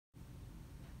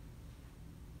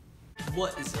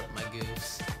What is up, my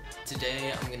goofs?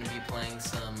 Today I'm going to be playing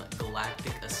some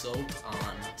Galactic Assault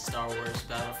on Star Wars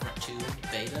Battlefront 2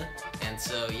 beta. And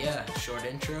so yeah, short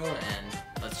intro and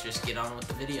let's just get on with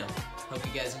the video. Hope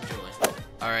you guys enjoy.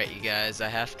 Alright you guys, I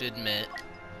have to admit,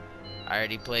 I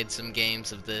already played some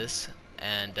games of this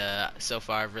and so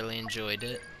far I've really enjoyed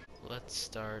it. Let's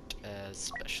start as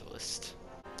Specialist.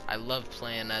 I love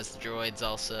playing as the droids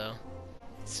also.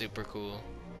 It's super cool.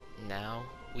 Now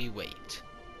we wait.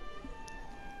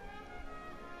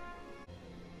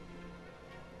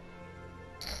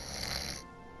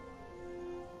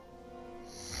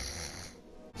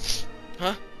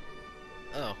 Huh?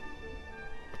 Oh.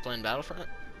 We're playing Battlefront?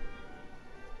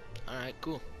 Alright,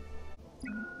 cool.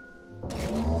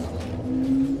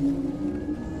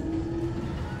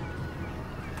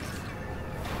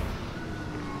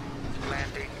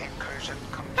 Landing incursion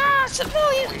complete. Ah,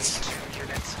 civilians!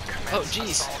 Oh Oh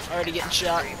jeez, already getting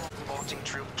shot.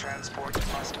 Multi-troop transport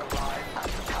must arrive at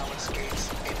the palace gates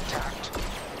intact.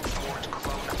 Thwart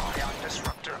clone ion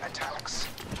disruptor attacks.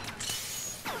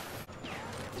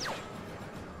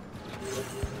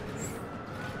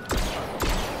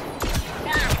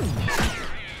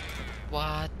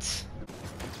 What?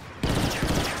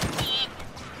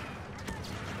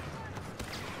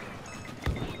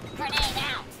 Grenade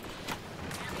out!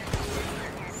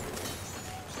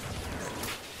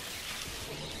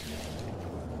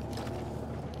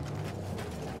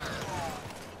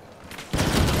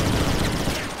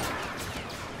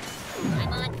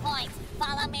 I'm on point.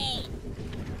 Follow me.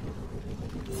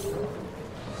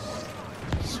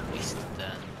 Just wasted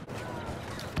that.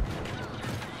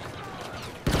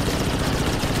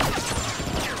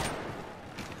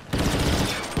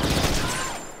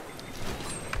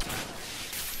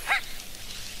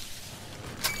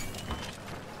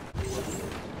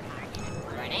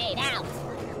 Grenade out!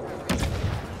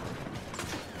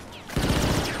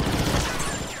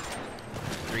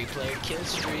 3-player kill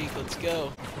streak, let's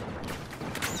go.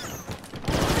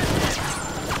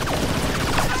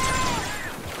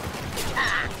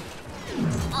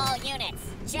 All units,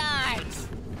 charge!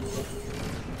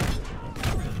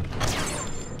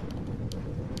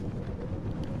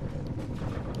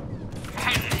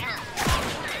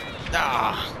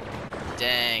 Ah,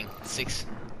 dang,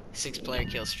 six-player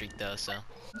kill streak though. So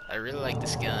I really like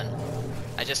this gun.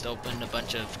 I just opened a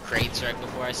bunch of crates right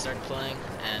before I started playing,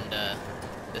 and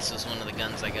this was one of the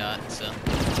guns I got. So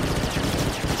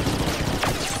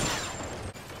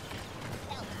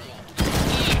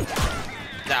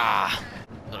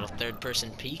little third-person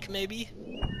peek maybe.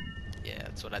 Yeah,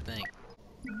 that's what I think.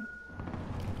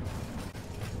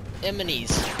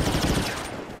 Enemies.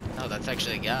 Oh, that's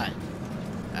actually a guy.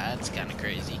 That's kind of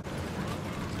crazy.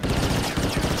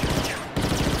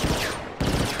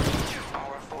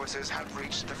 Our forces have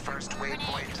reached the first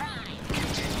waypoint.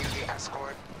 Continue the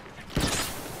escort.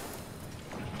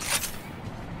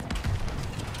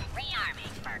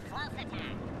 Rearming for close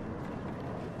attack.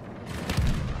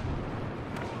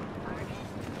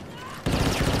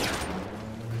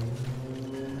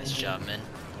 Nice job, man.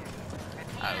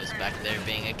 I was back there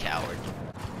being a coward.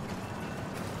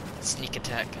 Sneak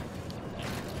attack.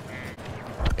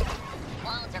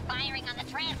 Clones are firing on the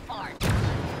transport.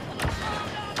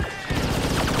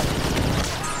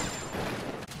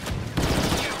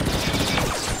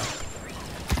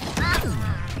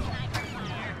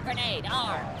 Grenade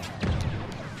armed.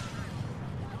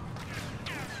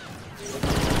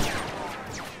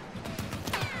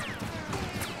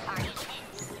 Party hit.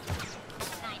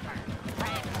 Sniper.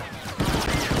 Frag.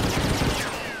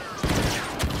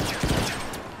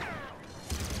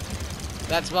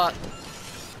 That's bot.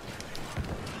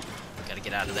 Gotta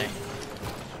get out of there.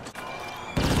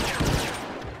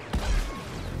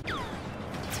 Still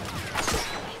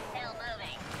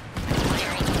moving.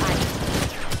 Firing target.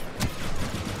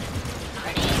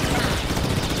 Grenade prime.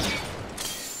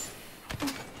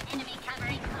 Enemy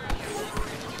covering fire.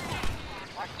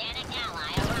 Organic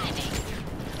ally arriving.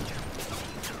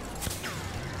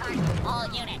 Target all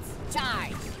units.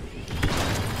 Charge.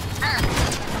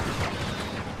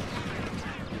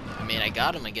 I mean, I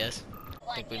got him, I guess.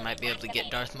 I think we might be able to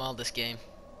get Darth Maul this game.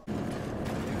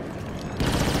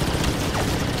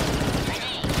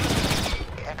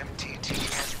 MTT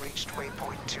has reached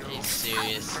waypoint 2. Are you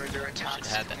serious? Further Should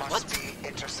attacks have that. must What? be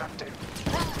intercepted.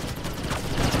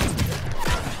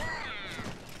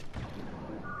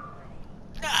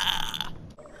 Ah!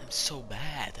 I'm so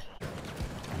bad.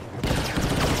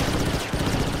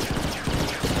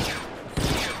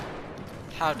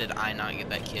 How did I not get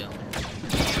that kill?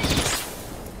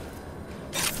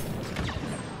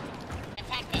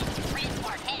 Detected.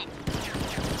 Transport hit.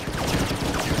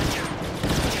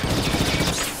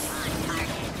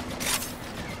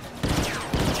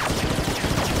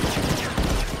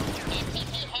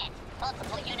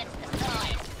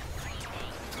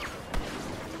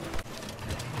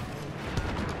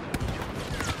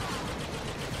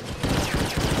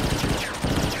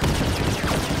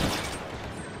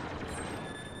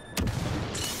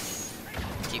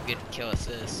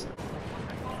 this.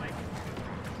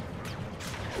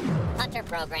 Hunter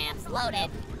programs loaded.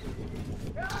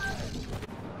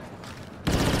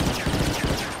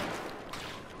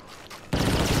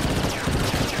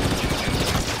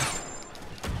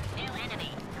 New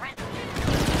enemy.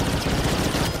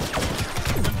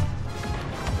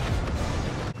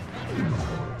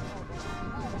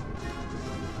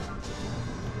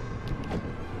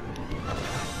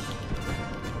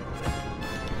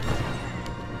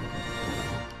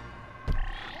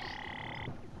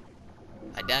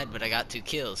 I died, but I got 2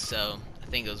 kills, so I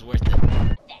think it was worth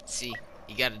it. See,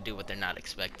 you gotta do what they're not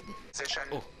expecting. Position.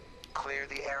 Oh. Clear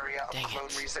the area of Dang clone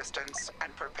it. resistance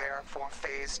and prepare for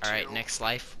phase 2. Alright, next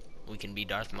life, we can be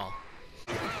Darth Maul.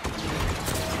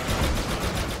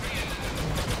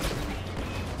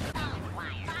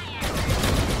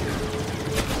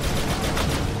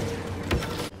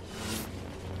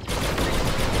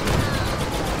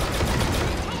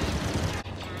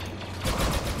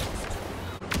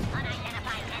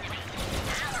 Unidentified enemy.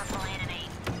 Powerful enemy.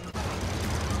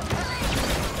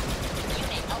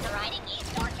 Unit overriding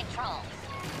east door controls.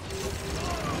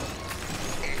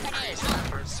 Increase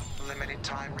numbers. Limited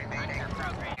time remaining.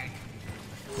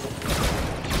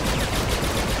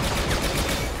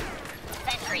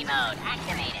 Sentry mode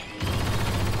activated.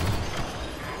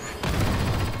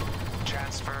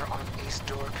 Transfer of east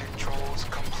door controls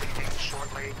completing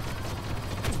shortly.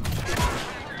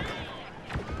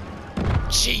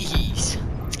 Jeez,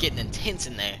 it's getting intense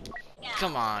in there.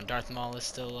 Come on, Darth Maul is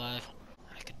still alive.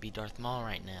 I could be Darth Maul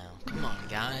right now. Come on,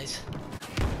 guys.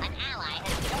 An ally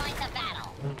has joined the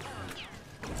battle.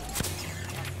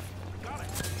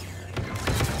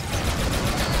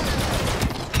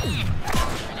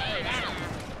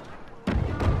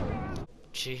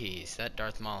 Jeez, that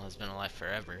Darth Maul has been alive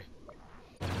forever.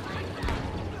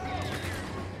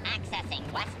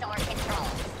 Accessing west door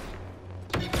controls.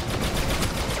 Wow,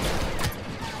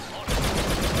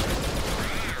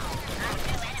 our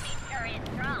new enemy sure is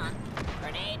strong.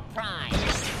 Grenade prime.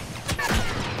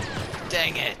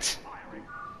 Dang it!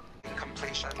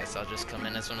 Completion. Guess I'll just come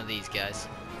in as one of these guys.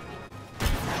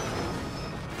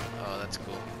 Oh, that's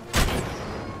cool.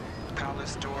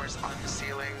 Palace doors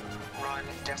unsealing. Run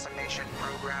decimation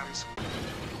programs.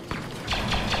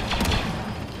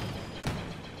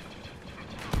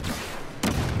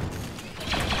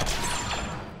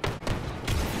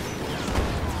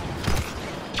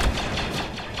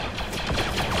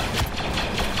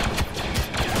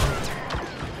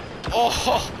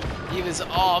 Oh, he was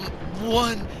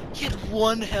he had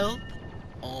 1 health.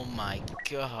 Oh my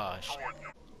gosh.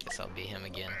 Guess I'll be him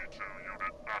again.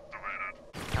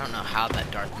 I don't know how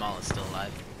that Darth Maul is still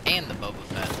alive. And the Boba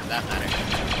Fett, for that matter.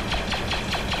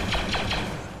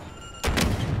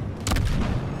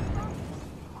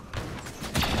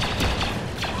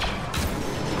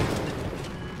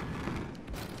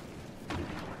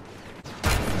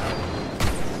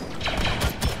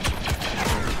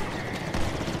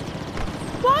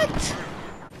 What?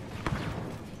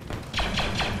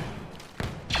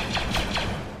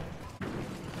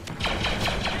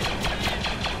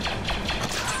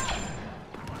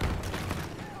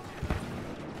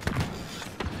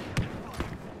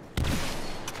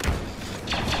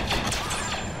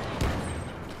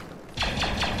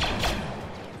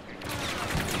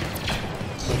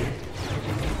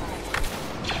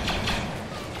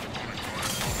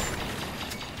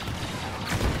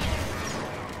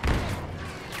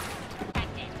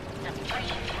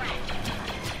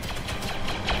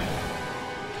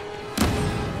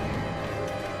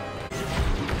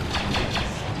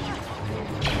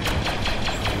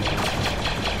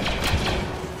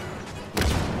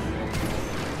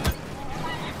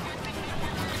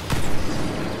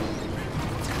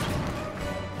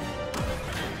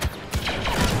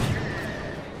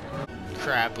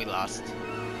 Crap, we lost.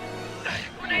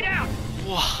 Grenade out!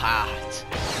 What?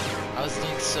 I was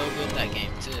doing so good that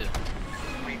game too.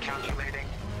 Recalculating.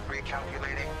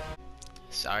 Recalculating.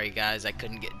 Sorry guys, I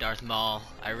couldn't get Darth Maul.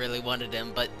 I really wanted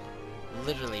him, but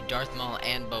literally Darth Maul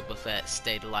and Boba Fett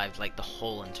stayed alive like the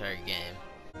whole entire game.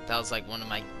 That was like one of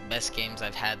my best games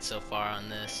I've had so far on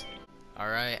this.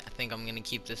 Alright, I think I'm gonna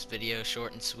keep this video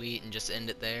short and sweet and just end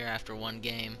it there after 1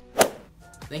 game.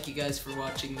 Thank you guys for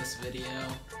watching this video.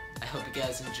 I hope you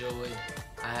guys enjoyed.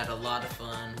 I had a lot of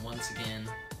fun once again.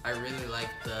 I really like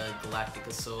the Galactic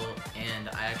Assault, and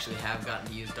I actually have gotten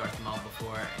to use Darth Maul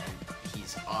before, and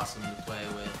he's awesome to play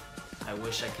with. I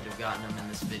wish I could have gotten him in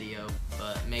this video,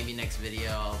 but maybe next video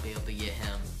I'll be able to get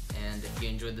him. And if you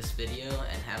enjoyed this video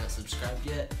and haven't subscribed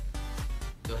yet,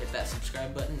 go hit that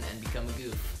subscribe button and become a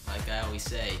goof, like I always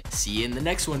say. See you in the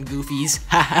next one, goofies.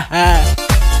 Ha ha ha!